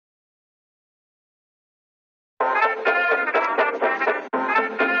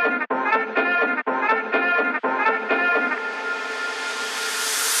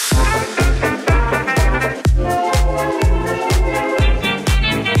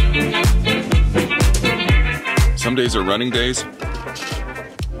days are running days.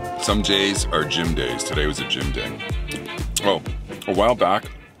 Some days are gym days. Today was a gym day. Oh, a while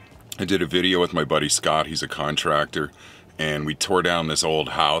back, I did a video with my buddy Scott. He's a contractor, and we tore down this old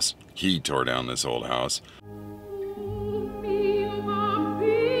house. He tore down this old house.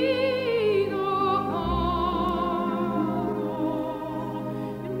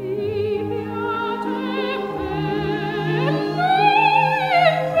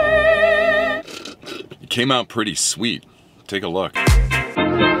 It came out pretty sweet. Take a look. So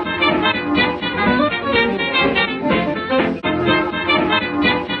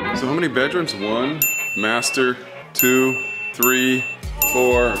how many bedrooms? 1, master, 2, 3,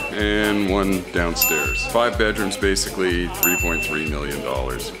 4, and 1 downstairs. 5 bedrooms, basically $3.3 million.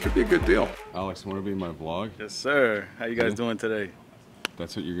 Could be a good deal. Alex, want to be in my vlog? Yes, sir. How you guys doing today?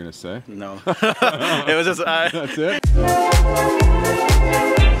 That's what you're gonna say? No. It was just That's it?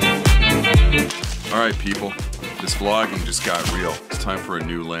 Alright people, this vlogging just got real. It's time for a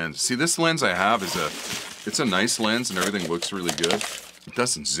new lens. See, this lens I have is it's a nice lens and everything looks really good. It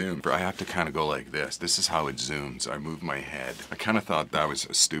doesn't zoom. I have to kind of go like this. This is how it zooms. I move my head. I kind of thought that was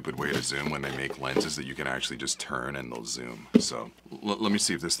a stupid way to zoom when they make lenses that you can actually just turn and they'll zoom. So let me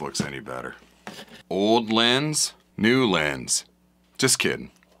see if this looks any better. Old lens, new lens. Just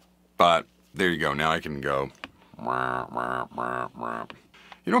kidding. But there you go. Now I can go.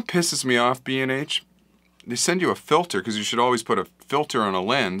 You know what pisses me off, B&H? They send you a filter, because you should always put a filter on a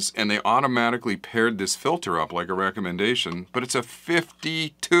lens, and they automatically paired this filter up like a recommendation, but it's a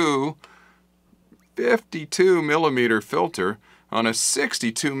 52 millimeter filter on a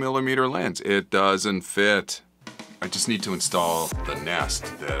 62 millimeter lens. It doesn't fit. I just need to install the Nest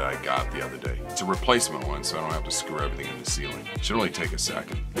that I got the other day. It's a replacement one, so I don't have to screw everything in the ceiling. It should only take a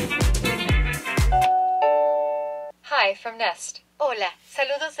second. Hi, from Nest. Hola,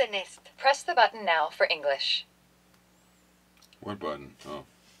 saludos de Nest. Press the button now for English. What button? Oh.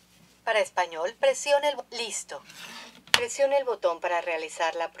 Para español, presione el... Listo. Presione el botón para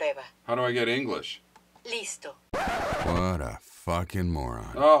realizar la prueba. How do I get English? Listo. What a fucking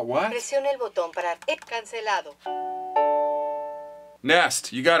moron. Oh, what? Presione el botón para... Cancelado.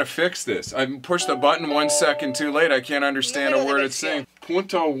 Nest, you gotta fix this. I pushed the button 1 second too late. I can't understand a word it's saying.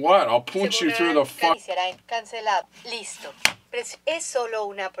 Punto what? I'll punch you through the fuck. Cancelado. Listo. Es solo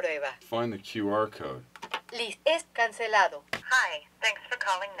una prueba. Find the QR code. Listo. Es cancelado. Hi, thanks for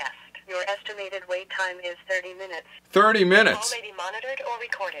calling Nest. Your estimated wait time is 30 minutes. 30 minutes? Call may be monitored or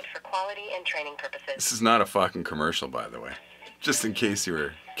recorded for quality and training purposes. This is not a fucking commercial, by the way. Just in case you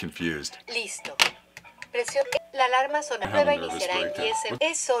were confused. Listo. La alarma sonará. Prueba iniciará en 10 segundos.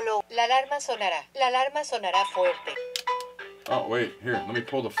 Es solo. La alarma sonará. La alarma sonará fuerte. Oh, wait. Here, let me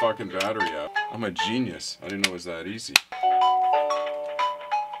pull the fucking battery out. I'm a genius. I didn't know it was that easy.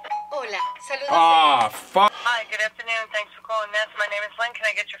 Hola. Saludos. Ah, fuck. Hi, good afternoon. Thanks for calling Nest. My name is Lynn. Can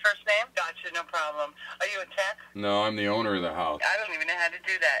I get your first name? Gotcha, no problem. Are you a tech? No, I'm the owner of the house. I don't even know how to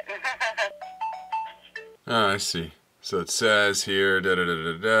do that. Ah, I see. So it says here,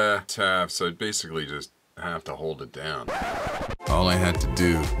 da-da-da-da-da, tap, so it basically just have to hold it down. All I had to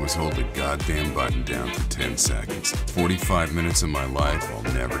do was hold the goddamn button down for 10 seconds. 45 minutes of my life I'll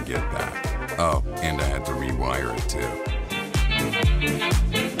never get back. Oh, and I had to rewire it too.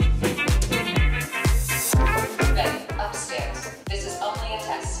 Ready, upstairs. This is only a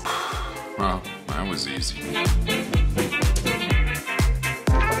test. Well, that was easy.